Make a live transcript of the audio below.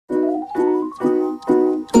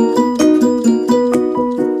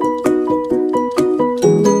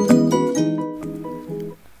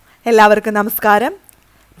എല്ലാവർക്കും നമസ്കാരം.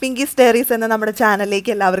 പിങ്കി സ്റ്റേറീസ് എന്ന നമ്മുടെ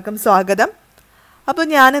ചാനലിലേക്ക് എല്ലാവർക്കും സ്വാഗതം. അപ്പോൾ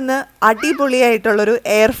ഞാനിന്ന് അടിപൊളിയായിട്ടുള്ളൊരു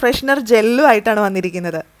എയർ ഫ്രഷ്നർ ജെല്ലുമായിട്ടാണ്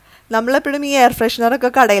വന്നിരിക്കുന്നത്. നമ്മളെപ്പോഴും ഈ എയർ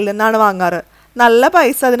ഫ്രഷ്നറൊക്കെ കടയിൽ നിന്നാണ് വാങ്ങാറ്. നല്ല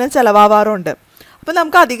പൈസ അതിന് ചിലവാവാറുണ്ട്. അപ്പോൾ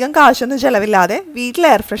നമുക്ക് അധികം കാശൊന്നും ചിലവില്ലാതെ വീട്ടിൽ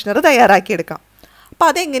എയർ ഫ്രഷ്നർ തയ്യാറാക്കിയെടുക്കാം. അപ്പോൾ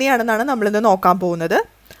അതെങ്ങനെയാണെന്നാണ് നമ്മളിന്ന് നോക്കാൻ പോകുന്നത്.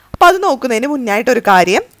 അപ്പോൾ അത് നോക്കുന്നതിന് മുന്നായിട്ടൊരു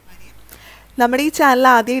കാര്യം, നമ്മുടെ ഈ ചാനൽ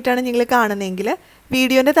ആദ്യമായിട്ടാണ് നിങ്ങൾ കാണുന്നതെങ്കിൽ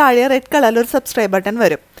വീഡിയോൻ്റെ താഴെ റെഡ് കളറിൽ ഒരു സബ്സ്ക്രൈബ് ബട്ടൺ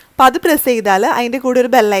വരും. അപ്പോൾ അത് പ്രസ് ചെയ്താൽ അതിൻ്റെ കൂടെ ഒരു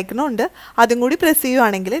ബെല്ലൈക്കണും ഉണ്ട്. അതും കൂടി പ്രസ്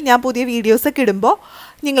ചെയ്യുവാണെങ്കിൽ ഞാൻ പുതിയ വീഡിയോസൊക്കെ ഇടുമ്പോൾ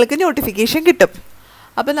നിങ്ങൾക്ക് നോട്ടിഫിക്കേഷൻ കിട്ടും.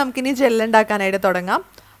 അപ്പോൾ നമുക്കിനി ജെല്ലുണ്ടാക്കാനായിട്ട് തുടങ്ങാം.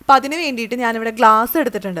 അപ്പോൾ അതിന് വേണ്ടിയിട്ട് ഞാനിവിടെ ഗ്ലാസ്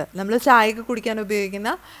എടുത്തിട്ടുണ്ട്. നമ്മൾ ചായയൊക്കെ കുടിക്കാൻ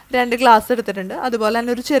ഉപയോഗിക്കുന്ന 2 ഗ്ലാസ് എടുത്തിട്ടുണ്ട്. അതുപോലെ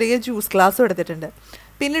തന്നെ ഒരു ചെറിയ ജ്യൂസ് ഗ്ലാസ്സും എടുത്തിട്ടുണ്ട്.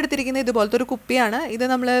 പിന്നെ എടുത്തിരിക്കുന്ന ഇതുപോലത്തെ ഒരു കുപ്പിയാണ്. ഇത്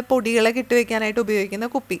നമ്മൾ പൊടികളൊക്കെ ഇട്ട് വയ്ക്കാനായിട്ട് ഉപയോഗിക്കുന്ന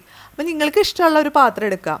കുപ്പി. അപ്പോൾ നിങ്ങൾക്ക് ഇഷ്ടമുള്ള ഒരു പാത്രം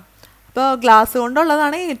എടുക്കുക. അപ്പോൾ ഗ്ലാസ്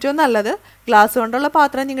കൊണ്ടുള്ളതാണ് ഏറ്റവും നല്ലത്. ഗ്ലാസ് കൊണ്ടുള്ള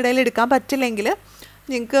പാത്രം നിങ്ങളുടെ കയ്യിൽ എടുക്കാൻ പറ്റില്ലെങ്കിൽ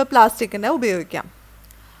നിങ്ങൾക്ക് പ്ലാസ്റ്റിക്കിൻ്റെ ഉപയോഗിക്കാം.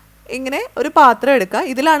 ഇങ്ങനെ ഒരു പാത്രം എടുക്കുക.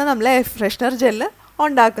 ഇതിലാണ് നമ്മൾ എയർ ഫ്രഷ്നർ ജെല്ല്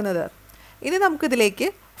ഉണ്ടാക്കുന്നത്. ഇനി നമുക്കിതിലേക്ക്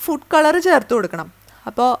ഫുഡ് കളർ ചേർത്ത് കൊടുക്കണം.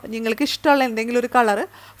 അപ്പോൾ നിങ്ങൾക്ക് ഇഷ്ടമുള്ള എന്തെങ്കിലും ഒരു കളറ്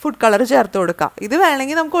ഫുഡ് കളർ ചേർത്ത് കൊടുക്കുക. ഇത്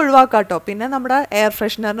വേണമെങ്കിൽ നമുക്ക് ഒഴിവാക്കാം കേട്ടോ. പിന്നെ നമ്മുടെ എയർ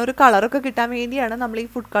ഫ്രഷ്നറിന് ഒരു കളറൊക്കെ കിട്ടാൻ വേണ്ടിയാണ് നമ്മൾ ഈ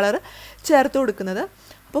ഫുഡ് കളർ ചേർത്ത് കൊടുക്കുന്നത്.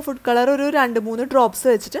 അപ്പോൾ ഫുഡ് കളർ ഒരു 2-3 ഡ്രോപ്സ്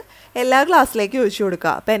വെച്ചിട്ട് എല്ലാ ഗ്ലാസ്സിലേക്ക് ഒഴിച്ചു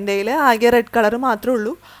കൊടുക്കുക. അപ്പോൾ എൻ്റെ കയ്യിൽ ആകെ റെഡ് കളർ മാത്രമേ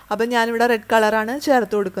ഉള്ളൂ. അപ്പോൾ ഞാനിവിടെ റെഡ് കളറാണ്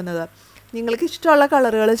ചേർത്ത് കൊടുക്കുന്നത്. നിങ്ങൾക്ക് ഇഷ്ടമുള്ള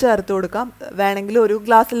കളറുകൾ ചേർത്ത് കൊടുക്കാം. വേണമെങ്കിൽ ഒരു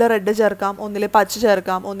ഗ്ലാസ്സിൽ റെഡ് ചേർക്കാം, ഒന്നിൽ പച്ച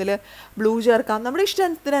ചേർക്കാം, ഒന്നിൽ ബ്ലൂ ചേർക്കാം. നമ്മുടെ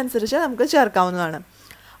ഇഷ്ടത്തിനനുസരിച്ച് നമുക്ക് ചേർക്കാവുന്നതാണ്.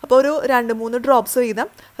 അപ്പോൾ ഒരു 2-3 ഡ്രോപ്സ് വീതം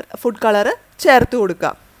ഫുഡ് കളർ ചേർത്ത്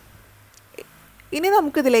കൊടുക്കുക. ഇനി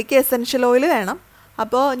നമുക്കിതിലേക്ക് എസൻഷ്യൽ ഓയിൽ വേണം.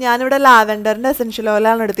 അപ്പോൾ ഞാനിവിടെ ലാവെൻഡറിൻ്റെ എസൻഷ്യൽ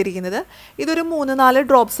ഓയിലാണ് എടുത്തിരിക്കുന്നത്. ഇതൊരു 3-4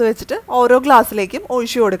 ഡ്രോപ്സ് വെച്ചിട്ട് ഓരോ ഗ്ലാസ്സിലേക്കും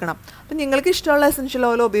ഒഴിച്ചു കൊടുക്കണം. അപ്പോൾ നിങ്ങൾക്ക് ഇഷ്ടമുള്ള എസൻഷ്യൽ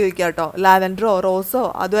ഓയിൽ ഉപയോഗിക്കാം കേട്ടോ. ലാവെൻഡറോ റോസോ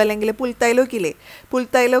അതും അല്ലെങ്കിൽ പുൽത്തൈലമൊക്കെ ഇല്ലേ,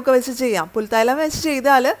 പുൽത്തൈലമൊക്കെ വെച്ച് ചെയ്യാം. പുൽത്തൈലം വെച്ച്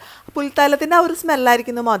ചെയ്താൽ പുൽത്തൈലത്തിൻ്റെ ആ ഒരു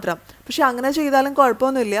സ്മെല്ലായിരിക്കുന്നു മാത്രം. പക്ഷെ അങ്ങനെ ചെയ്താലും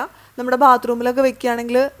കുഴപ്പമൊന്നുമില്ല. നമ്മുടെ ബാത്റൂമിലൊക്കെ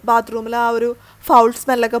വെക്കുകയാണെങ്കിൽ ബാത്റൂമിൽ ആ ഒരു ഫൗൾ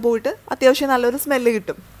സ്മെല്ലൊക്കെ പോയിട്ട് അത്യാവശ്യം നല്ലൊരു സ്മെല്ല്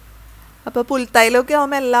കിട്ടും. അപ്പോൾ പുൽത്തൈലമൊക്കെ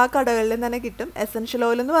ആകുമ്പോൾ എല്ലാ കടകളിലും തന്നെ കിട്ടും. എസൻഷ്യൽ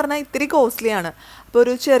ഓയിൽ എന്ന് പറഞ്ഞാൽ ഇത്തിരി കോസ്റ്റ്ലിയാണ്. അപ്പോൾ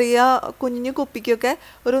ഒരു ചെറിയ കുഞ്ഞു കുപ്പിക്കൊക്കെ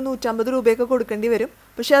ഒരു 150 രൂപയൊക്കെ കൊടുക്കേണ്ടി വരും.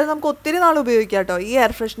 പക്ഷേ അത് നമുക്ക് ഒത്തിരി നാൾ ഉപയോഗിക്കാം കേട്ടോ. ഈ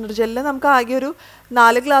എയർ ഫ്രഷ്നർ ജെല്ല് നമുക്ക് ആകെ ഒരു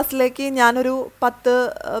 4 ഗ്ലാസ്സിലേക്ക് ഞാനൊരു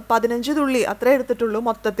 10-15 തുള്ളി അത്രേ എടുത്തിട്ടുള്ളൂ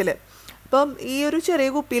മൊത്തത്തിൽ. അപ്പം ഈ ഒരു ചെറിയ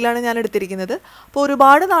കുപ്പിയിലാണ് ഞാൻ എടുത്തിരിക്കുന്നത്. അപ്പോൾ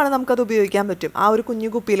ഒരുപാട് നാൾ നമുക്കത് ഉപയോഗിക്കാൻ പറ്റും, ആ ഒരു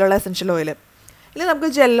കുഞ്ഞു കുപ്പിയിലുള്ള എസൻഷ്യൽ ഓയിൽ. ഇനി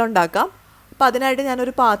നമുക്ക് ജെല്ലുണ്ടാക്കാം. അപ്പോൾ അതിനായിട്ട്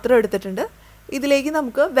ഞാനൊരു പാത്രം എടുത്തിട്ടുണ്ട്. ഇതിലേക്ക്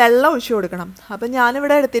നമുക്ക് വെള്ളം ഒഴിച്ചു കൊടുക്കണം. അപ്പം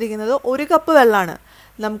ഞാനിവിടെ എടുത്തിരിക്കുന്നത് 1 കപ്പ് വെള്ളമാണ്.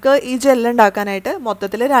 നമുക്ക് ഈ ജെല്ലുണ്ടാക്കാനായിട്ട്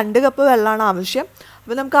മൊത്തത്തിൽ 2 കപ്പ് വെള്ളമാണ് ആവശ്യം.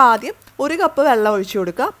 അപ്പോൾ നമുക്ക് ആദ്യം 1 കപ്പ് വെള്ളം ഒഴിച്ചു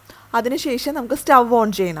കൊടുക്കാം. അതിനുശേഷം നമുക്ക് സ്റ്റവ്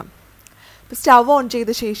ഓൺ ചെയ്യണം. അപ്പോൾ സ്റ്റവ് ഓൺ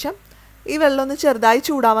ചെയ്ത ശേഷം ഈ വെള്ളം ഒന്ന് ചെറുതായി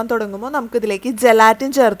ചൂടാവാൻ തുടങ്ങുമ്പോൾ നമുക്കിതിലേക്ക് ജെലാറ്റിൻ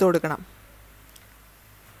ചേർത്ത് കൊടുക്കണം.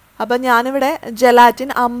 അപ്പം ഞാനിവിടെ ജെലാറ്റിൻ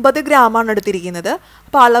 50 ഗ്രാമാണ് എടുത്തിരിക്കുന്നത്.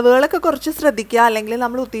 അപ്പോൾ അളവുകളൊക്കെ കുറച്ച് ശ്രദ്ധിക്കുക, അല്ലെങ്കിൽ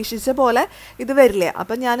നമ്മൾ ഉദ്ദേശിച്ച പോലെ ഇത് വരില്ല.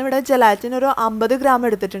 അപ്പം ഞാനിവിടെ ജെലാറ്റിൻ ഒരു 50 ഗ്രാം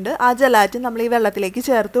എടുത്തിട്ടുണ്ട്. ആ ജെലാറ്റിൻ നമ്മൾ ഈ വെള്ളത്തിലേക്ക്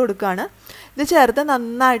ചേർത്ത് കൊടുക്കുകയാണ്. ഇത് ചേർത്ത്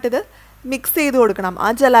നന്നായിട്ടിത് മിക്സ് ചെയ്ത് കൊടുക്കണം. ആ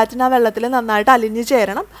ജെലാറ്റിൻ ആ വെള്ളത്തിൽ നന്നായിട്ട് അലിഞ്ഞ്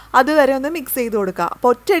ചേരണം. അതുവരെ ഒന്ന് മിക്സ് ചെയ്ത് കൊടുക്കുക.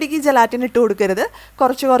 അപ്പോൾ ഒറ്റയടിക്ക് ജെലാറ്റിൻ ഇട്ട് കൊടുക്കരുത്,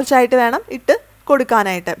 കുറച്ച് കുറച്ചായിട്ട് വേണം ഇട്ട്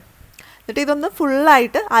കൊടുക്കാനായിട്ട്. എന്നിട്ട് ഇതൊന്ന്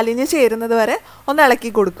ഫുള്ളായിട്ട് അലിഞ്ഞ് ചേരുന്നത് വരെ ഒന്ന്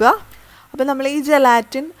ഇളക്കി കൊടുക്കുക. അപ്പോൾ നമ്മൾ ഈ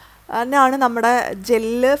ജെലാറ്റിൻ ആണ് നമ്മുടെ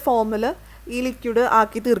ജെല്ല് ഫോമിൽ ഈ ലിക്വിഡ്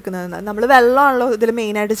ആക്കി തീർക്കുന്നത്. നമ്മൾ വെള്ളമാണല്ലോ ഇതിൽ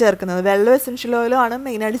മെയിനായിട്ട് ചേർക്കുന്നത്. വെള്ളം എസൻഷ്യൽ ഓയിലും ആണ്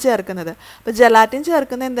മെയിനായിട്ട് ചേർക്കുന്നത്. അപ്പോൾ ജെലാറ്റിൻ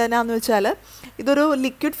ചേർക്കുന്നത് എന്താണെന്ന് വെച്ചാൽ ഇതൊരു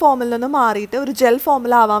ലിക്വിഡ് ഫോമിൽ നിന്ന് മാറിയിട്ട് ഒരു ജെൽ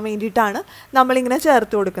ഫോമിലാവാൻ വേണ്ടിയിട്ടാണ് നമ്മളിങ്ങനെ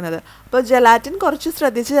ചേർത്ത് കൊടുക്കുന്നത്. അപ്പോൾ ജെലാറ്റിൻ കുറച്ച്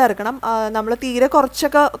ശ്രദ്ധിച്ച് ചേർക്കണം. നമ്മൾ തീരെ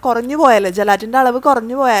കുറച്ചൊക്കെ കുറഞ്ഞു പോയാൽ, ജെലാറ്റിൻ്റെ അളവ്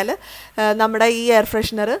കുറഞ്ഞു പോയാൽ നമ്മുടെ ഈ എയർ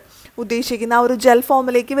ഫ്രഷ്നർ ഉദ്ദേശിക്കുന്ന ആ ഒരു ജെൽ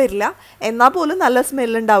ഫോമിലേക്ക് വരില്ല. എന്നാൽ പോലും നല്ല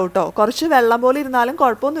സ്മെല്ലുണ്ടാവും കേട്ടോ. കുറച്ച് വെള്ളം പോലെ ഇരുന്നാലും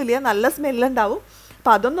കുഴപ്പമൊന്നുമില്ല, നല്ല സ്മെല്ലുണ്ടാവും.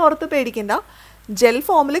 അപ്പോൾ അതൊന്നും ഓർത്ത് പേടിക്കണ്ട, ജെൽ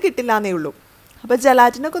ഫോമിൽ കിട്ടില്ല എന്നേ ഉള്ളൂ. അപ്പോൾ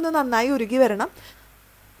ജെലാറ്റിനൊക്കെ ഒന്ന് നന്നായി ഉരുകി വരണം.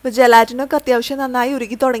 അപ്പോൾ ജെലാറ്റിനൊക്കെ അത്യാവശ്യം നന്നായി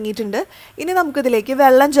ഉരുകി തുടങ്ങിയിട്ടുണ്ട്. ഇനി നമുക്കിതിലേക്ക്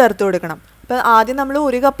വെള്ളം ചേർത്ത് കൊടുക്കണം. അപ്പോൾ ആദ്യം നമ്മൾ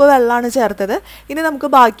 1 കപ്പ് വെള്ളമാണ് ചേർത്തത്. ഇനി നമുക്ക്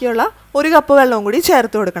ബാക്കിയുള്ള 1 കപ്പ് വെള്ളവും കൂടി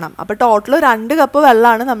ചേർത്ത് കൊടുക്കണം. അപ്പോൾ ടോട്ടൽ 2 കപ്പ്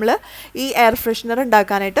വെള്ളമാണ് നമ്മൾ ഈ എയർ ഫ്രഷ്നർ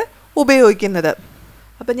ഉണ്ടാക്കാനായിട്ട് ഉപയോഗിക്കുന്നത്.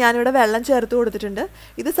 അപ്പോൾ ഞാനിവിടെ വെള്ളം ചേർത്ത് കൊടുത്തിട്ടുണ്ട്.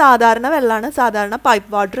 ഇത് സാധാരണ വെള്ളമാണ്, സാധാരണ പൈപ്പ്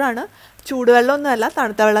വാട്ടറാണ്. ചൂടുവെള്ളമൊന്നുമല്ല,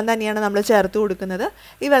 തണുത്ത വെള്ളം തന്നെയാണ് നമ്മൾ ചേർത്ത് കൊടുക്കുന്നത്.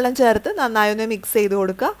 ഈ വെള്ളം ചേർത്ത് നന്നായി ഒന്ന് മിക്സ് ചെയ്ത്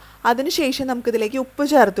കൊടുക്കുക. അതിനുശേഷം നമുക്കിതിലേക്ക് ഉപ്പ്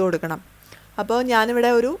ചേർത്ത് കൊടുക്കണം. അപ്പോൾ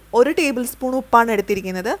ഞാനിവിടെ ഒരു ടേബിൾ സ്പൂൺ ഉപ്പാണ്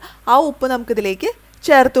എടുത്തിരിക്കുന്നത്. ആ ഉപ്പ് നമുക്കിതിലേക്ക്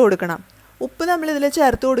ചേർത്ത് കൊടുക്കണം. ഉപ്പ് നമ്മളിതിൽ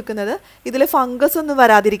ചേർത്ത് കൊടുക്കുന്നത് ഇതിൽ ഫംഗസ് ഒന്നും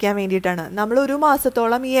വരാതിരിക്കാൻ വേണ്ടിയിട്ടാണ്. നമ്മൾ 1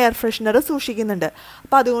 മാസത്തോളം ഈ എയർ ഫ്രഷ്നർ സൂക്ഷിക്കുന്നുണ്ട്.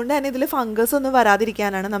 അപ്പോൾ അതുകൊണ്ട് തന്നെ ഇതിൽ ഫംഗസ് ഒന്നും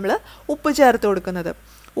വരാതിരിക്കാനാണ് നമ്മൾ ഉപ്പ് ചേർത്ത് കൊടുക്കുന്നത്.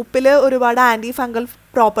 ഉപ്പിൽ ഒരുപാട് ആൻറ്റി ഫംഗൽ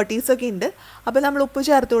പ്രോപ്പർട്ടീസൊക്കെ ഉണ്ട്. അപ്പോൾ നമ്മൾ ഉപ്പ്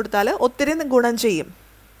ചേർത്ത് കൊടുത്താൽ ഒത്തിരി ഗുണം ചെയ്യും.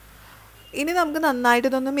 ഇനി നമുക്ക് നന്നായിട്ട്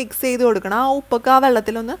ഇതൊന്ന് മിക്സ് ചെയ്ത് കൊടുക്കണം. ആ ഉപ്പൊക്കെ ആ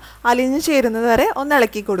വെള്ളത്തിലൊന്ന് അലിഞ്ഞ് ചേരുന്നത് വരെ ഒന്ന്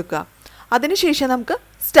ഇളക്കി കൊടുക്കുക. അതിനുശേഷം നമുക്ക്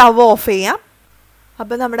സ്റ്റവ് ഓഫ് ചെയ്യാം.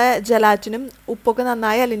 അപ്പോൾ നമ്മുടെ ജലാറ്റിനും ഉപ്പൊക്കെ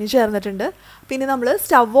നന്നായി അലിഞ്ഞ് ചേർന്നിട്ടുണ്ട്. പിന്നെ നമ്മൾ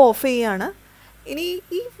സ്റ്റവ് ഓഫ് ചെയ്യുകയാണ്. ഇനി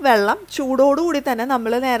ഈ വെള്ളം ചൂടോടുകൂടി തന്നെ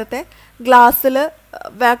നമ്മൾ നേരത്തെ ഗ്ലാസ്സിൽ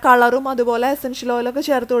കളറും അതുപോലെ എസൻഷ്യൽ ഓയിലൊക്കെ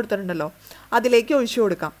ചേർത്ത് കൊടുത്തിട്ടുണ്ടല്ലോ, അതിലേക്ക് ഒഴിച്ചു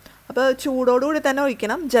കൊടുക്കാം. അപ്പോൾ ചൂടോടുകൂടി തന്നെ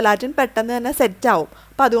ഒഴിക്കണം. ജലാറ്റിൻ പെട്ടെന്ന് തന്നെ സെറ്റാവും.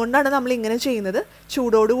 അപ്പോൾ അതുകൊണ്ടാണ് നമ്മൾ ഇങ്ങനെ ചെയ്യുന്നത്.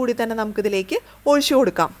 ചൂടോടുകൂടി തന്നെ നമുക്കിതിലേക്ക് ഒഴിച്ചു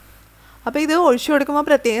കൊടുക്കാം. അപ്പോൾ ഇത് ഒഴിച്ചു കൊടുക്കുമ്പോൾ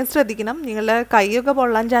പ്രത്യേകം ശ്രദ്ധിക്കണം. നിങ്ങളുടെ കൈയൊക്കെ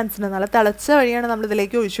പൊള്ളാൻ ചാൻസ് ഉണ്ട്. നല്ല തിളച്ച വഴിയാണ്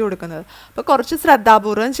നമ്മളിതിലേക്ക് ഒഴിച്ചു കൊടുക്കുന്നത്. അപ്പോൾ കുറച്ച്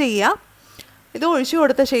ശ്രദ്ധാപൂർവം ചെയ്യുക. ഇത് ഒഴിച്ചു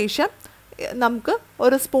കൊടുത്ത ശേഷം നമുക്ക്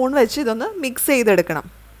ഒരു സ്പൂൺ വെച്ച് ഇതൊന്ന് മിക്സ് ചെയ്തെടുക്കണം.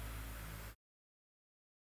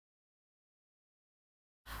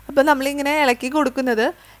 അപ്പോൾ നമ്മളിങ്ങനെ ഇളക്കി കൊടുക്കുന്നത്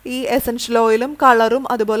ഈ എസൻഷ്യൽ ഓയിലും കളറും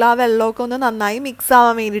അതുപോലെ ആ വെള്ളമൊക്കെ ഒന്ന് നന്നായി മിക്സ്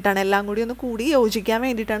ആവാൻ വേണ്ടിയിട്ടാണ്. എല്ലാം കൂടി ഒന്ന് കൂടി യോജിക്കാൻ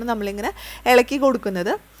വേണ്ടിയിട്ടാണ് നമ്മളിങ്ങനെ ഇളക്കി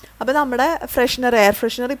കൊടുക്കുന്നത്. അപ്പോൾ നമ്മുടെ ഫ്രഷ്നർ, എയർ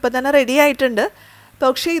ഫ്രഷ്നർ ഇപ്പോൾ തന്നെ റെഡി ആയിട്ടുണ്ട്.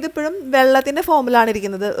 പക്ഷേ ഇതിപ്പോഴും വെള്ളത്തിൻ്റെ ഫോമിലാണ്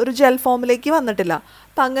ഇരിക്കുന്നത്, ഒരു ജെൽ ഫോമിലേക്ക് വന്നിട്ടില്ല.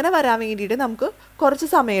 അപ്പം അങ്ങനെ വരാൻ വേണ്ടിയിട്ട് നമുക്ക് കുറച്ച്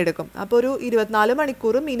സമയമെടുക്കും. അപ്പോൾ ഒരു 24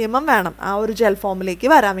 മണിക്കൂർ മിനിമം വേണം ആ ഒരു ജെൽ ഫോമിലേക്ക്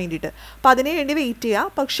വരാൻ വേണ്ടിയിട്ട്. അപ്പം അതിന് വേണ്ടി വെയിറ്റ്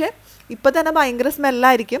ചെയ്യുക. പക്ഷേ ഇപ്പോൾ തന്നെ ഭയങ്കര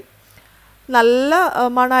സ്മെല്ലായിരിക്കും, നല്ല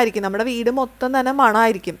മണമായിരിക്കും. നമ്മുടെ വീട് മൊത്തം തന്നെ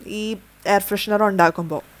മണമായിരിക്കും ഈ എയർ ഫ്രഷ്നർ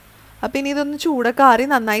ഉണ്ടാക്കുമ്പോൾ. അപ്പോൾ ഇനി ഇതൊന്ന് ചൂടൊക്കെ ആറി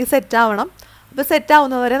നന്നായി സെറ്റാവണം. അപ്പോൾ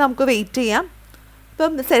സെറ്റാവുന്നവരെ നമുക്ക് വെയിറ്റ് ചെയ്യാം.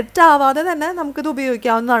 ഇപ്പം സെറ്റ് ആവാതെ തന്നെ നമുക്കിത്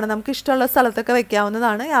ഉപയോഗിക്കാവുന്നതാണ്. നമുക്ക് ഇഷ്ടമുള്ള സ്ഥലത്തൊക്കെ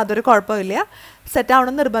വെക്കാവുന്നതാണ്. യാതൊരു കുഴപ്പമില്ല.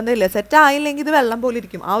 സെറ്റാവണം നിർബന്ധമില്ല. സെറ്റായില്ലെങ്കിൽ ഇത് വെള്ളം പോലെ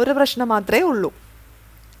ഇരിക്കും. ആ ഒരു പ്രശ്നം മാത്രമേ ഉള്ളൂ.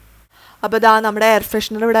 അപ്പോൾ ഇതാ നമ്മുടെ എയർ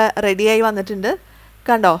ഫ്രഷ്നർ ഇവിടെ റെഡിയായി വന്നിട്ടുണ്ട്.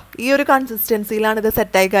 കണ്ടോ, ഈ ഒരു കൺസിസ്റ്റൻസിയിലാണ് ഇത്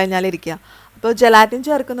സെറ്റായി കഴിഞ്ഞാൽ ഇരിക്കുക. അപ്പോൾ ജലാറ്റിൻ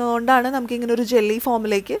ചേർക്കുന്നതുകൊണ്ടാണ് നമുക്കിങ്ങനെ ഒരു ജെല്ലി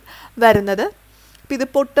ഫോമിലേക്ക് വരുന്നത്. അപ്പോൾ ഇത്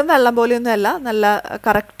പൊട്ടും വെള്ളം പോലെയൊന്നുമല്ല, നല്ല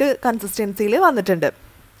കറക്റ്റ് കൺസിസ്റ്റൻസിയിൽ വന്നിട്ടുണ്ട്.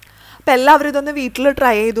 അപ്പോൾ എല്ലാവരും ഇതൊന്ന് വീട്ടിൽ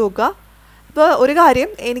ട്രൈ ചെയ്ത് നോക്കുക. ഇപ്പോൾ ഒരു കാര്യം,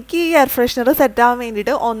 എനിക്ക് ഈ എയർ ഫ്രഷ്നർ സെറ്റാവാൻ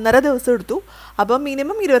വേണ്ടിയിട്ട് 1.5 ദിവസം എടുത്തു. അപ്പോൾ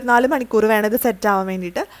മിനിമം 24 മണിക്കൂർ വേണം ഇത് സെറ്റാവാൻ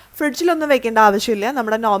വേണ്ടിയിട്ട്. ഫ്രിഡ്ജിലൊന്നും വെക്കേണ്ട ആവശ്യമില്ല.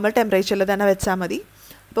 നമ്മുടെ നോർമൽ ടെമ്പറേച്ചറിൽ തന്നെ വെച്ചാൽ മതി.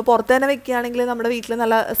 അപ്പോൾ പുറത്ത് തന്നെ വെക്കുകയാണെങ്കിൽ നമ്മുടെ വീട്ടിൽ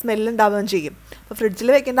നല്ല സ്മെല്ലുണ്ടാവുകയും ചെയ്യും. അപ്പോൾ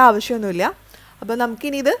ഫ്രിഡ്ജിൽ വെക്കേണ്ട ആവശ്യമൊന്നുമില്ല. അപ്പോൾ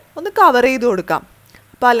നമുക്കിനി ഇത് ഒന്ന് കവർ ചെയ്ത് കൊടുക്കാം.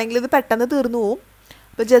 അപ്പോൾ അല്ലെങ്കിൽ ഇത് പെട്ടെന്ന് തീർന്നു പോവും.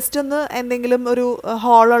 അപ്പോൾ ജസ്റ്റ് ഒന്ന് എന്തെങ്കിലും ഒരു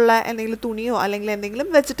ഹോളുള്ള എന്തെങ്കിലും തുണിയോ അല്ലെങ്കിൽ എന്തെങ്കിലും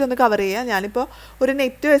വെച്ചിട്ടൊന്ന് കവർ ചെയ്യുക. ഞാനിപ്പോൾ ഒരു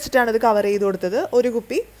നെറ്റ് വെച്ചിട്ടാണ് ഇത് കവർ ചെയ്ത് കൊടുത്തത്, ഒരു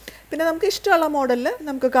കുപ്പി. പിന്നെ നമുക്ക് ഇഷ്ടമുള്ള മോഡലിൽ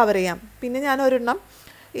നമുക്ക് കവർ ചെയ്യാം. പിന്നെ ഞാൻ ഒരെണ്ണം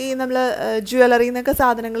ഈ നമ്മൾ ജ്വല്ലറിയിൽ നിന്നൊക്കെ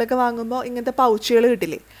സാധനങ്ങളൊക്കെ വാങ്ങുമ്പോൾ ഇങ്ങനത്തെ പൗച്ചുകൾ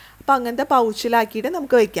കിട്ടില്ലേ, അപ്പോൾ അങ്ങനത്തെ പൗച്ചിലാക്കിയിട്ട്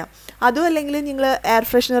നമുക്ക് വയ്ക്കാം. അതും അല്ലെങ്കിൽ നിങ്ങൾ എയർ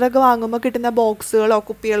ഫ്രഷ്നറൊക്കെ വാങ്ങുമ്പോൾ കിട്ടുന്ന ബോക്സുകളോ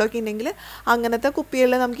കുപ്പികളോ ഒക്കെ ഉണ്ടെങ്കിൽ അങ്ങനത്തെ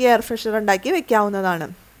കുപ്പികളിൽ നമുക്ക് എയർ ഫ്രഷ്നർ ഉണ്ടാക്കി വെക്കാവുന്നതാണ്.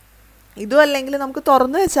 ഇതും അല്ലെങ്കിൽ നമുക്ക്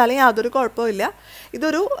തുറന്ന് വെച്ചാലും യാതൊരു കുഴപ്പമില്ല.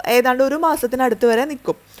 ഇതൊരു ഏതാണ്ട് 1 മാസത്തിനടുത്ത് വരെ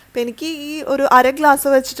നിൽക്കും. അപ്പോൾ എനിക്ക് ഈ ഒരു 1/2 ഗ്ലാസ്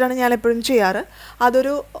വെച്ചിട്ടാണ് ഞാൻ എപ്പോഴും ചെയ്യാറ്.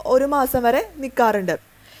 അതൊരു 1 മാസം വരെ നിൽക്കാറുണ്ട്.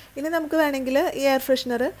 ഇനി നമുക്ക് വേണമെങ്കിൽ ഈ എയർ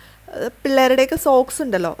ഫ്രഷ്നർ പിള്ളേരുടെയൊക്കെ സോക്സ്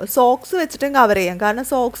ഉണ്ടല്ലോ, സോക്സ് വെച്ചിട്ടും കവർ ചെയ്യാം. കാരണം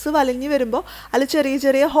സോക്സ് വലിഞ്ഞ് വരുമ്പോൾ അതിൽ ചെറിയ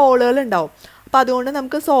ചെറിയ ഹോളുകൾ ഉണ്ടാവും. അപ്പോൾ അതുകൊണ്ട്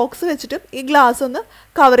നമുക്ക് സോക്സ് വെച്ചിട്ടും ഈ ഗ്ലാസ് ഒന്ന്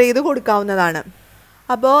കവർ ചെയ്ത് കൊടുക്കാവുന്നതാണ്.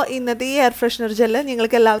 അപ്പോൾ ഇന്നത്തെ ഈ എയർ ഫ്രഷ്നർ ജെല്ല്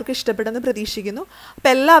നിങ്ങൾക്ക് എല്ലാവർക്കും ഇഷ്ടപ്പെട്ടെന്ന് പ്രതീക്ഷിക്കുന്നു.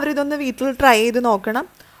 അപ്പോൾ എല്ലാവരും ഇതൊന്ന് വീട്ടിൽ ട്രൈ ചെയ്ത് നോക്കണം.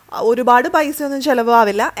 ഒരുപാട് പൈസയൊന്നും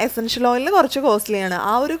ചിലവാവില്ല. എസൻഷ്യൽ ഓയിലിന് കുറച്ച് കോസ്റ്റ്ലിയാണ്.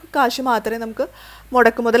 ആ ഒരു കാശ് മാത്രമേ നമുക്ക്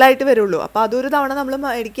മുടക്ക് മുതലായിട്ട് വരുള്ളൂ. അപ്പോൾ അതൊരു തവണ നമ്മൾ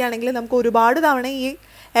മേടിക്കുകയാണെങ്കിൽ നമുക്ക് ഒരുപാട് തവണ ഈ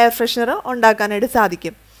എയർ ഫ്രഷ്നർ ഉണ്ടാക്കാനായിട്ട്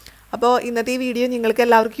സാധിക്കും. അപ്പോൾ ഇന്നത്തെ ഈ വീഡിയോ നിങ്ങൾക്ക്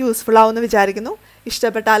എല്ലാവർക്കും യൂസ്ഫുൾ ആവുമെന്ന് വിചാരിക്കുന്നു.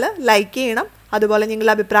 ഇഷ്ടപ്പെട്ടാൽ ലൈക്ക് ചെയ്യണം. അതുപോലെ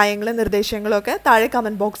നിങ്ങളുടെ അഭിപ്രായങ്ങളും നിർദ്ദേശങ്ങളും ഒക്കെ താഴെ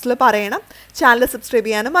കമൻറ്റ് ബോക്സിൽ പറയണം. ചാനൽ സബ്സ്ക്രൈബ്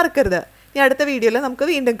ചെയ്യാനും മറക്കരുത്. ഇനി അടുത്ത വീഡിയോയിൽ നമുക്ക്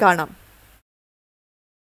വീണ്ടും കാണാം.